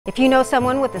If you know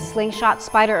someone with a Slingshot,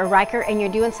 Spider, or Riker and you're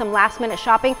doing some last-minute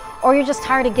shopping, or you're just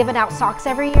tired of giving out socks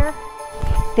every year,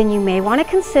 then you may want to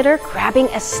consider grabbing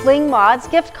a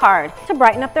SlingMods gift card to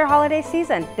brighten up their holiday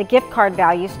season. The gift card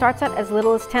value starts at as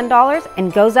little as $10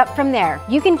 and goes up from there.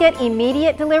 You can get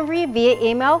immediate delivery via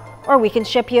email, or we can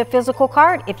ship you a physical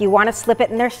card if you want to slip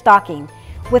it in their stocking.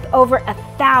 With over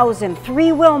 1,000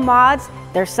 three-wheel mods,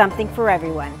 there's something for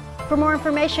everyone. For more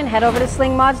information, head over to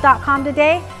slingmods.com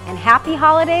today, and happy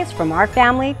holidays from our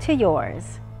family to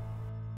yours.